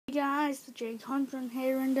guys, the J Conjuring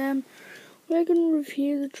here, and we're going to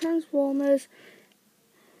review the Transformers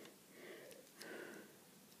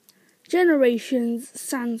Generations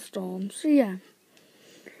Sandstorm. So yeah,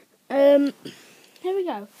 here we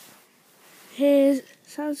go. Here's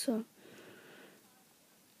Sandstorm.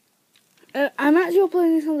 I'm actually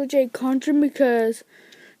uploading this on the J Conjuring because,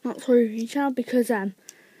 not through your channel, because yeah,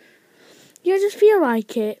 I just feel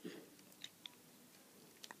like it.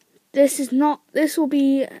 This will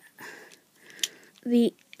be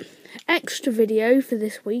the extra video for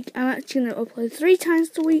this week. I'm actually going to upload 3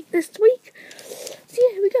 times a week this week. So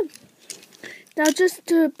yeah, here we go. Now just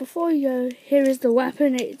before you go, here is the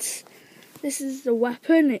weapon. This is the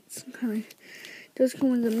weapon. It's kind of does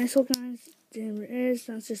come with the missile, guys. There it is.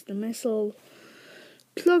 That's just the missile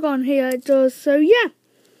plug on here. It does. So yeah.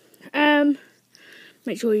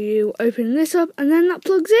 Make sure you open this up, and then that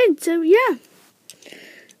plugs in. So yeah.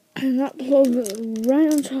 And that plugs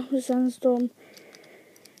right on top of the Sandstorm.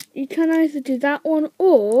 You can either do that one,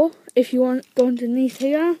 or if you want, go underneath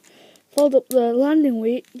here, fold up the landing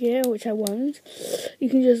gear, which I won't. You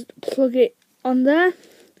can just plug it on there.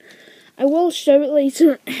 I will show it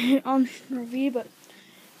later on review, but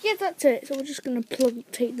yeah, that's it. So we're just gonna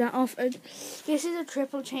take that off. And this is a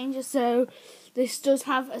triple changer, so this does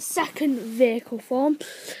have a second vehicle form.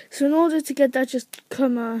 So in order to get that, just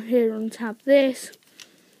come here and tap this.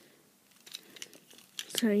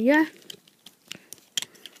 So yeah,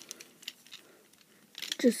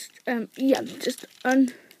 just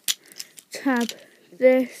untab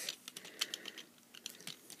this.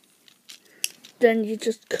 Then you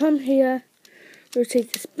just come here,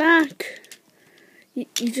 rotate this back. You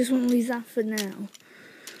just want to leave that for now.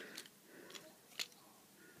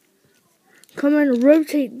 Come and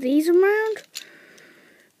rotate these around.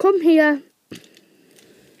 Come here.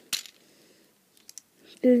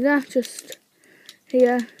 Do that just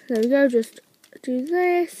here. There we go. Just do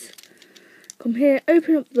this. Come here.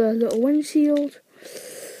 Open up the little windshield.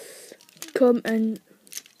 Come and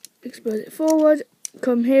expose it forward.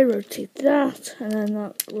 Come here. Rotate that. And then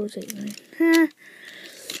that rotate right here.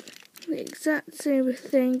 The exact same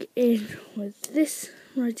thing in with this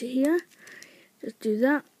right here. Just do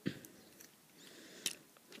that.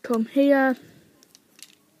 Come here.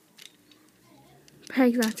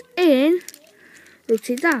 Peg that in.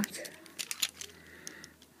 Rotate that.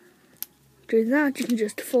 Do that. You can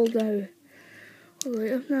just fold out all the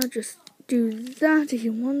way up now. Just do that if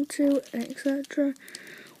you want to, etc.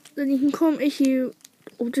 Then you can come if you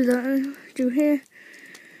do that and do here.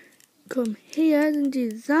 Come here and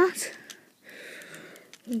do that.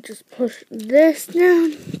 And just push this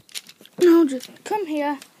down. Now just come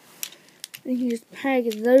here. You can just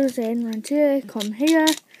peg those in right here. Come here.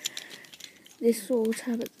 This will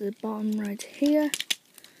tab at the bottom right here.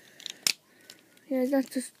 Yeah, that's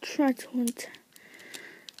just try to untap.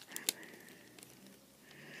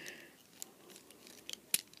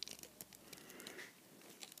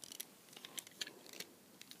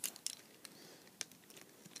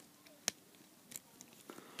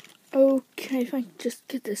 Okay, if I can just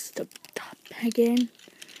get this to peg in.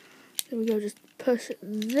 There we go, just push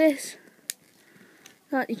this.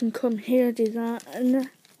 That you can come here, do that, and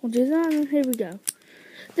we'll do that, and here we go.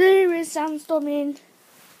 There is Sandstorm in,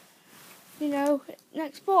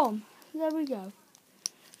 next form. There we go.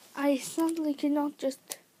 I sadly cannot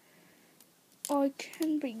just, or I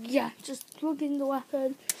can, but yeah, just plug in the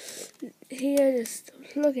weapon here, just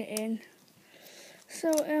plug it in.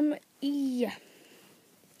 So, yeah.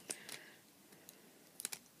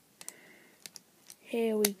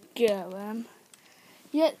 Here we go.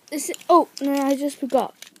 Yeah, this is. Oh no, I just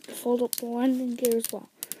forgot to fold up the landing gear as well.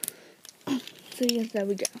 So yeah, there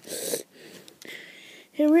we go.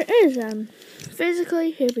 Here it is.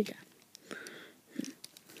 Physically, here we go.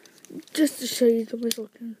 Just to show you, the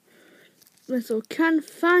missile can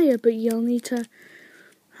fire, but you'll need to,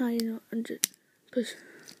 and just push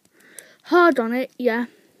hard on it. Yeah,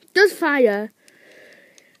 it does fire.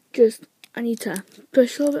 Just I need to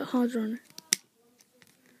push a little bit harder on it.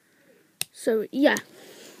 So yeah,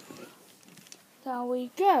 there we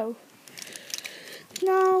go.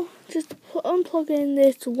 Now just unplug in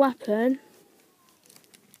this weapon,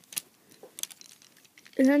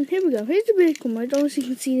 and then here we go. Here's the vehicle mode. Obviously you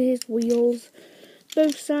can see his wheels,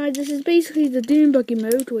 both sides. This is basically the Doom Buggy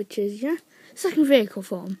mode, which is second vehicle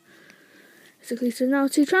form. Basically, so now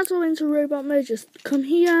to transform into robot mode, just come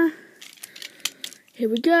here. Here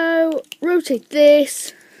we go. Rotate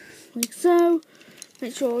this like so.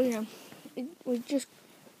 Make sure we're just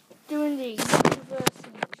doing the reverse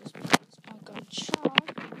and just put this back on charge.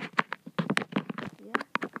 Yeah.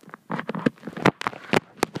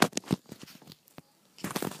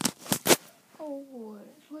 Oh,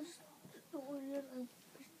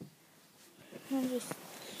 and just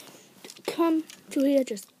come to here.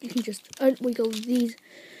 You can just wiggle these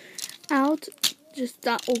out. Just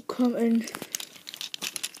that will come in.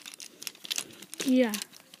 Yeah,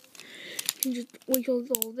 you can just wiggle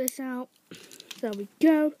all this out. There we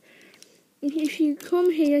go. If you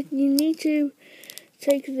come here, you need to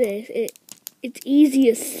take this. It's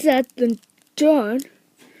easier said than done.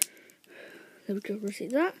 There we go.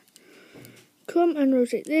 Rotate that. Come and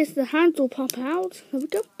rotate this. The hands will pop out. There we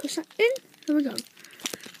go. Push that in. There we go.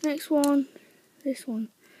 Next one. This one.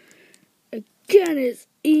 Again, it's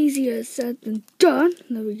easier said than done.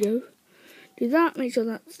 There we go. Do that. Make sure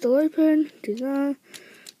that's still open. Do that.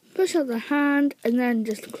 Push out the hand and then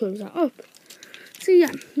just close that up. So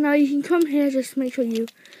yeah, now you can come here. Just make sure you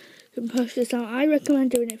can push this out. I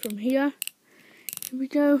recommend doing it from here. Here we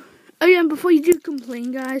go. Oh yeah, and before you do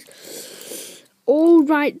complain, guys, all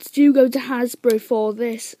rights do go to Hasbro for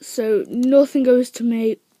this, so nothing goes to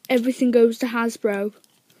me. Everything goes to Hasbro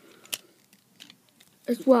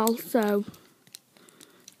as well. So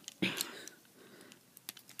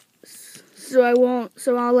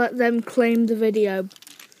I'll let them claim the video.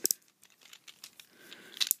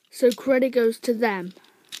 So credit goes to them.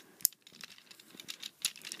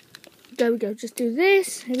 There we go. Just do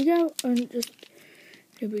this. Here we go, and just.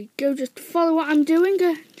 Here we go, just follow what I'm doing,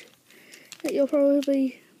 and you'll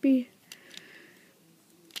probably be...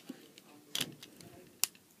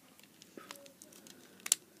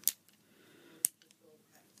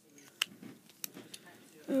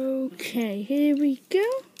 Okay, here we go.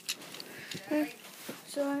 Yeah,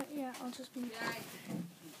 I'll just be...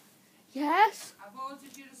 Yes? I've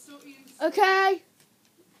ordered you the sooty and... Okay.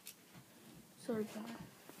 Sorry about that.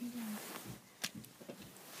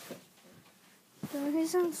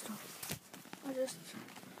 Here's sandstorm. I just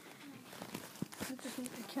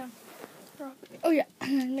need the camera. Oh yeah,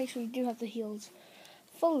 make sure you do have the heels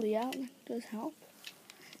fully out. That does help.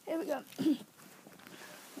 Here we go.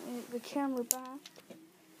 The camera back.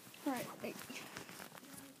 Right.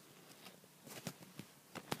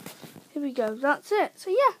 Here we go. That's it. So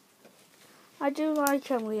yeah, I do like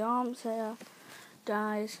the arms here,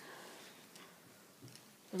 guys.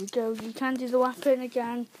 There we go. You can do the weapon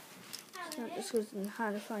again. So it just goes in the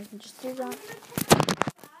hand if I can just do that.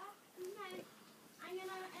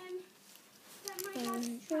 There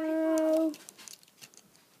we go.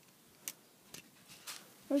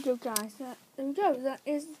 There we go, guys. There we go. That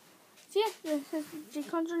is... So yeah, this is the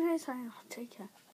conjuring here. So I'll take care.